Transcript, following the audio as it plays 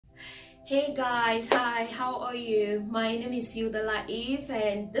Hey guys, hi, how are you? My name is Philldella Yve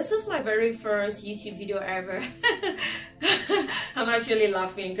and this is my very first YouTube video ever. I'm actually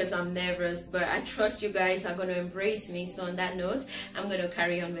laughing because I'm nervous, but I trust you guys are going to embrace me. So on that note, I'm going to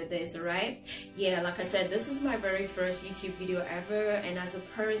carry on with this, alright? Yeah, like I said, this is my very first YouTube video ever, and as a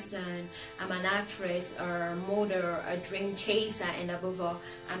person, I'm an actress, a model, a dream chaser, and above all,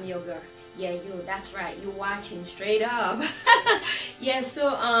 I'm your girl. Yeah, you, that's right, you're watching straight up. Yeah, so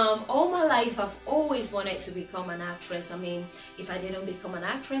all my life I've always wanted to become an actress. I mean, if I didn't become an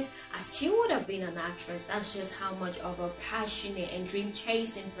actress, I still would have been an actress. That's just how much of a passionate and dream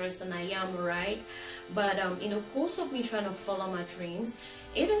chasing person I am, right? But in the course of me trying to follow my dreams,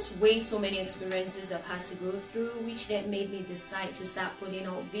 it is way so many experiences I've had to go through, which then made me decide to start putting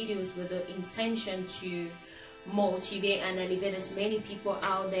out videos with the intention to motivate and elevate as many people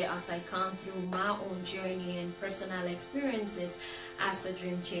out there as I can through my own journey and personal experiences as a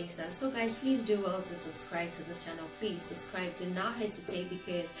dream chaser. So guys, please do well to subscribe to this channel. Please subscribe, do not hesitate,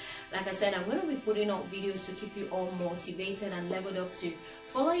 because like I said, I'm going to be putting out videos to keep you all motivated and leveled up to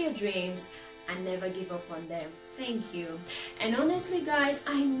follow your dreams and never give up on them. Thank you. And honestly guys,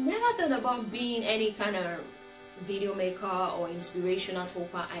 I never thought about being any kind of video maker or inspirational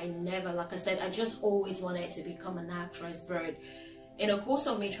talker. I never, like I said, I just always wanted to become an actress. But in the course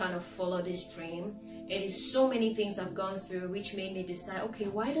of me trying to follow this dream, it is so many things I've gone through which made me decide, okay,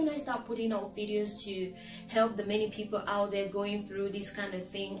 why don't I start putting out videos to help the many people out there going through this kind of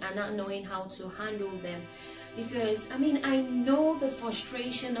thing and not knowing how to handle them. Because I mean, I know the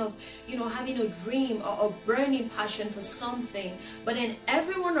frustration of, you know, having a dream or a burning passion for something, but then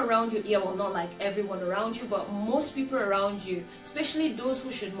everyone around you, yeah, well, not like everyone around you, but most people around you, especially those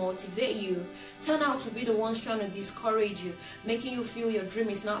who should motivate you, turn out to be the ones trying to discourage you, making you feel your dream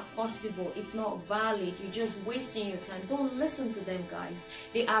is not possible, it's not valid, you're just wasting your time. Don't listen to them, guys.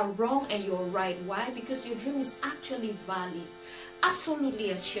 They are wrong and you're right. Why? Because your dream is actually valid,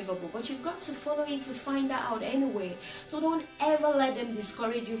 absolutely achievable, but you've got to follow it to find that out anyway. So don't ever let them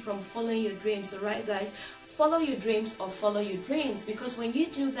discourage you from following your dreams. All right guys, follow your dreams or follow your dreams, because when you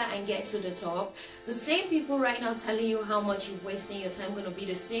do that and get to the top, the same people right now telling you how much you're wasting your time going to be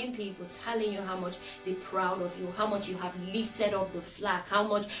the same people telling you how much they're proud of you, how much you have lifted up the flag, how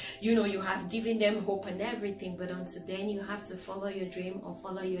much, you know, you have given them hope and everything. But until then, you have to follow your dream or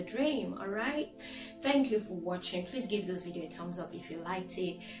follow your dream. All right, thank you for watching. Please give this video a thumbs up if you liked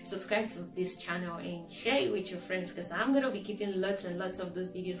it, subscribe to this channel and share it with your friends, because I'm going to be keeping lots and lots of those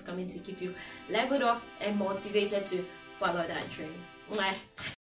videos coming to keep you leveled up and motivated to follow that dream. Mwah.